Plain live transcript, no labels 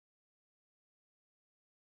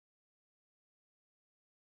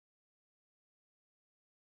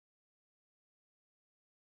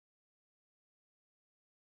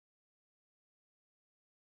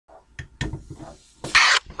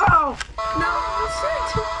No! No!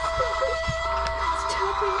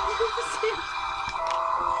 Stop it!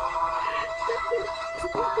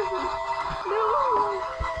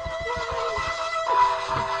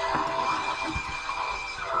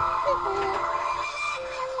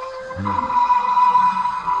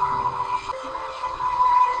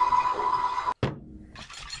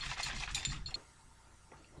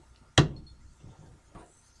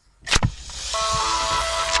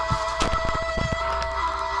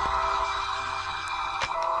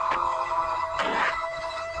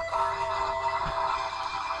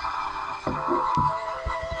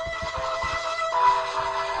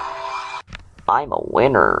 I'm a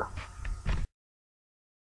winner.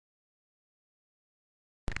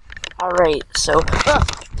 Alright, so...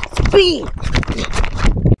 speed!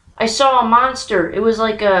 I saw a monster. It was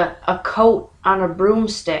like a coat on a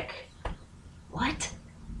broomstick. What?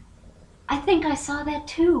 I think I saw that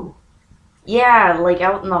too. Yeah, like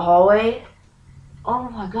out in the hallway. Oh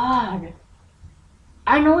my god.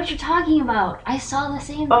 I know what you're talking about. I saw the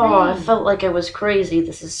same thing. Oh, I felt like I was crazy.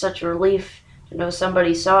 This is such a relief to know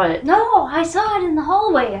somebody saw it. No, I saw it in the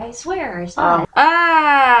hallway. I swear, I saw it.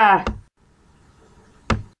 Ah!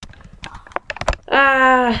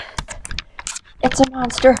 Ah! It's a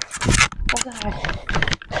monster. Oh god.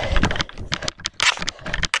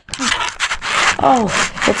 Oh,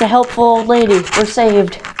 it's a helpful old lady. We're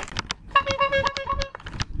saved.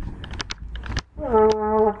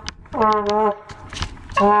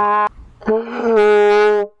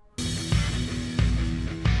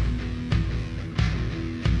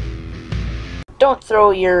 Don't throw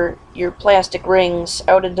your plastic rings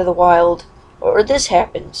out into the wild, or this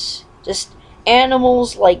happens. Just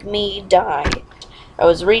animals like me die. I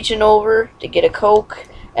was reaching over to get a Coke,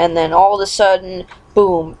 and then all of a sudden,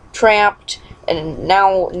 boom, trapped, and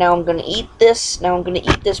now I'm gonna eat this. Now I'm gonna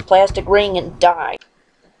eat this plastic ring and die.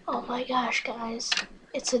 Oh my gosh, guys.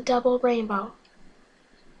 It's a double rainbow.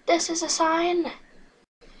 This is a sign.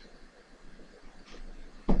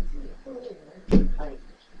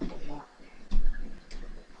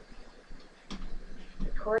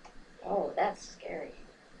 Oh, that's scary.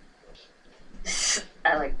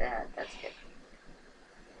 I like that. That's good.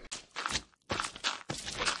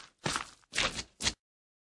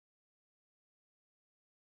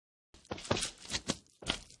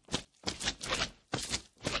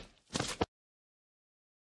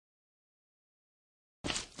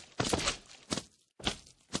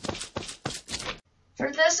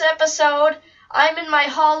 For this episode, I'm in my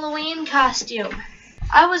Halloween costume.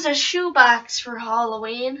 I was a shoebox for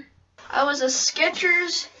Halloween. I was a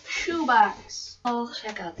Skechers shoebox. Oh,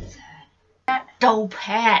 check out this hat. Dope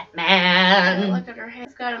hat, man. Look at her head.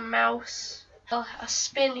 I've got a mouse. A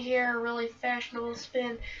spin here, a really fashionable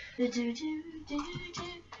spin.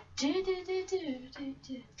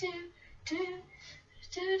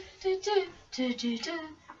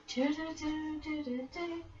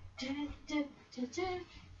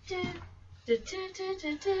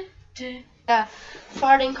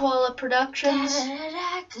 Farting Cola Productions.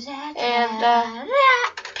 And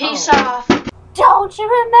peace off. Don't you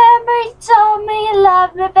remember you told me you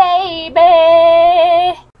loved me, baby?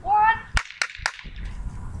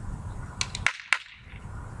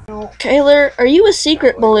 Kyler, are you a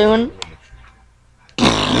secret balloon? He's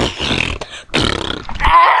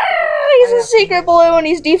a secret balloon.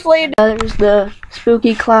 He's deflated. There's the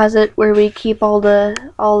spooky closet where we keep all the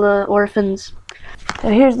orphans. So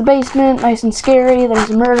here's the basement, nice and scary. There's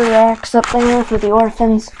a murder axe up there for the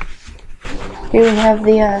orphans. Here we have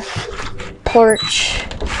the porch.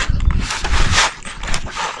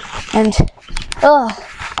 And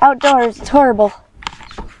outdoors, it's horrible.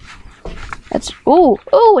 That's ooh,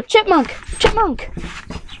 a chipmunk.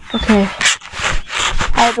 Okay.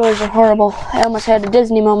 Outdoors are horrible. I almost had a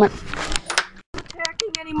Disney moment.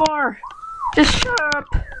 Attacking anymore. Just shut up.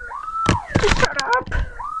 Just shut up.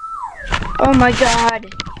 Oh my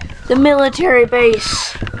god. The military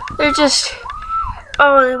base. They're just...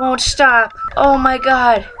 oh, they won't stop. Oh my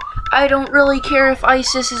god. I don't really care if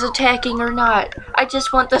ISIS is attacking or not. I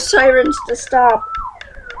just want the sirens to stop.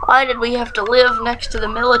 Why did we have to live next to the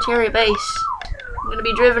military base? I'm gonna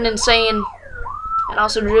be driven insane. And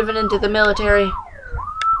also driven into the military.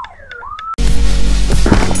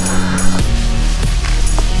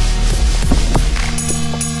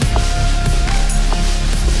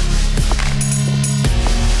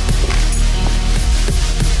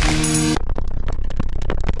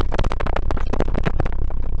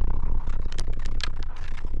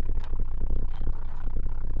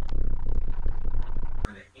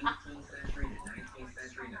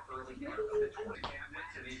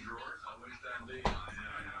 Cabinets in these drawers. I wish that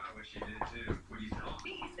I wish you did too. Would you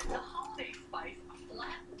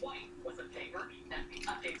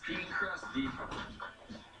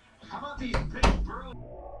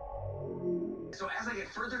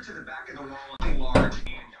further to the back of the wall, large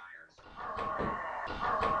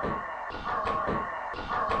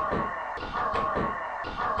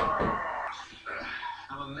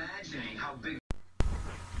I'm imagining how big.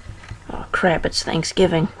 Oh crap, it's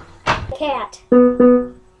Thanksgiving. Cat.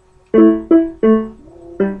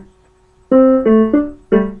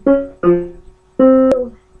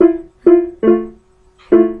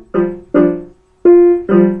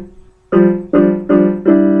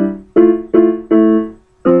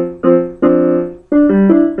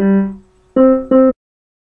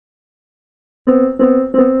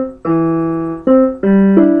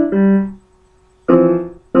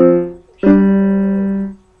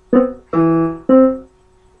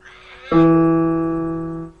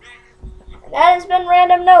 That has been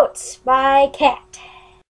Random Notes by Cat.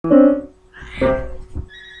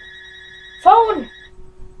 Phone!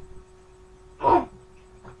 Hold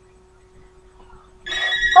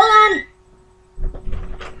on!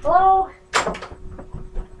 Hello?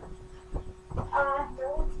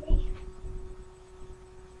 No, it's me.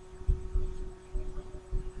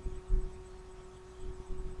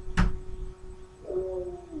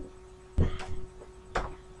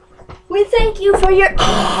 We thank you for your...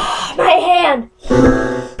 my hand!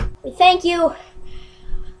 We thank you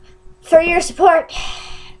for your support.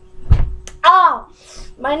 Oh,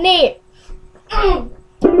 my knee. No,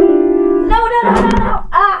 no, no, no, no.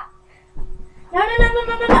 Ah. No, no, no, no,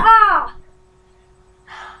 no, no, no. Ah.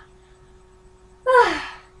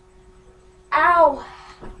 Ow.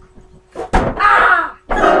 Ah.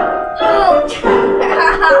 Ow.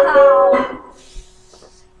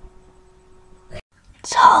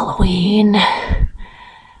 It's Halloween.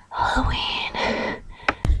 Halloween.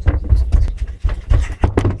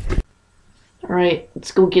 Alright,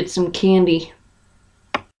 let's go get some candy.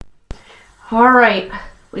 Alright,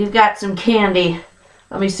 we've got some candy.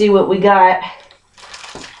 Let me see what we got.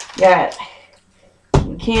 Got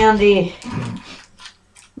some candy.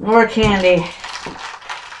 More candy.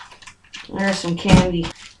 There's some candy.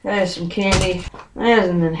 There's some candy. There's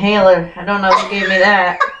an inhaler. I don't know who gave me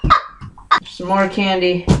that. Some more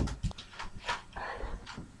candy.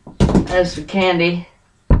 There's some candy.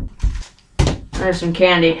 There's some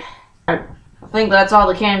candy. I think that's all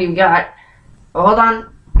the candy we got. Oh, hold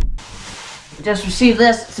on. Just received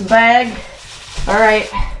this. It's a bag. Alright.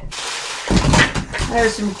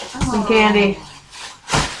 There's some candy.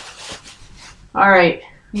 Alright.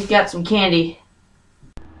 You've got some candy.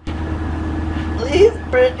 Leave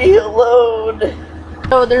Brittany alone.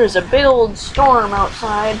 So there's a big old storm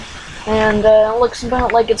outside. And it looks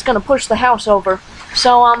about like it's gonna push the house over.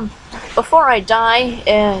 So, before I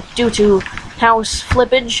die, due to house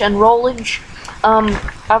flippage and rollage,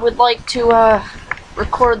 I would like to,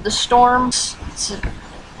 record the storms.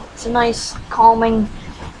 It's a nice, calming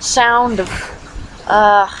sound of,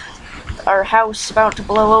 our house about to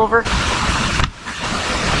blow over.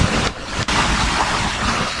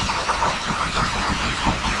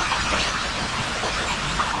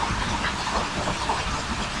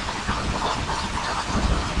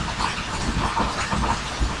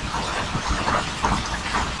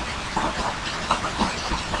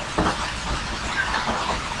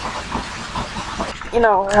 You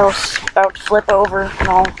know, house about to flip over and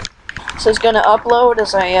all. So it's gonna upload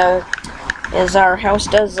as our house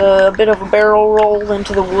does a bit of a barrel roll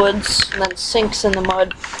into the woods and then sinks in the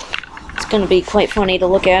mud. It's gonna be quite funny to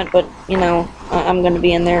look at, but you know, I'm gonna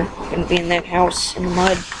be in there. I'm gonna be in that house in the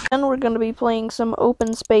mud. And we're gonna be playing some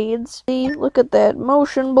open spades. See, look at that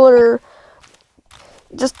motion blur.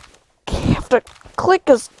 Just have to click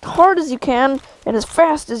as hard as you can and as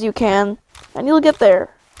fast as you can, and you'll get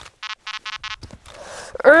there.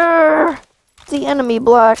 The enemy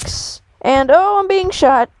blocks. And oh, I'm being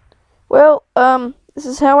shot. Well, this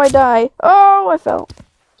is how I die. Oh, I fell.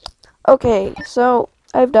 Okay, so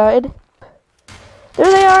I've died. There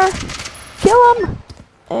they are. Kill them.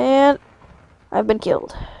 And I've been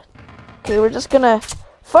killed. Okay, we're just gonna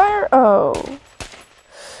fire. Oh.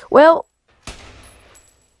 Well,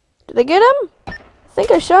 did I get him? I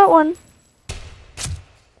think I shot one.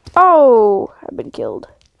 Oh, I've been killed.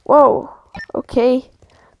 Whoa. Okay.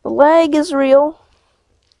 The lag is real.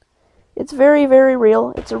 It's very, very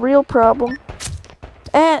real. It's a real problem.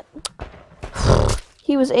 And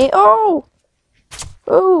he was oh!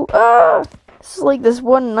 Oh, ah! This is like this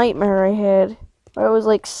one nightmare I had. I was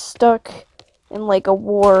like stuck in like a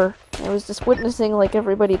war. I was just witnessing like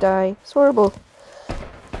everybody die. It's horrible.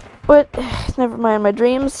 But never mind my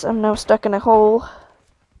dreams. I'm now stuck in a hole.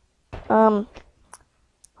 Hello?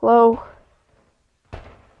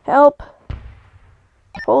 Help!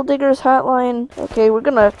 Hole Diggers Hotline. Okay, we're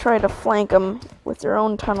gonna try to flank them with their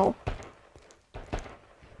own tunnel.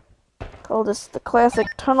 Call this the classic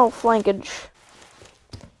tunnel flankage.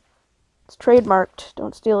 It's trademarked.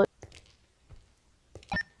 Don't steal it.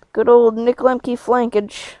 Good old Nick Lemke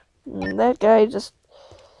flankage. And that guy just...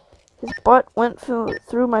 his butt went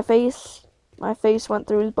through my face. My face went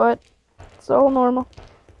through his butt. It's all normal.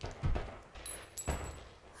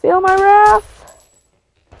 Feel my wrath!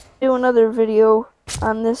 Do another video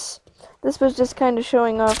on this. This was just kind of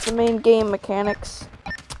showing off the main game mechanics.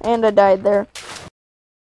 And I died there.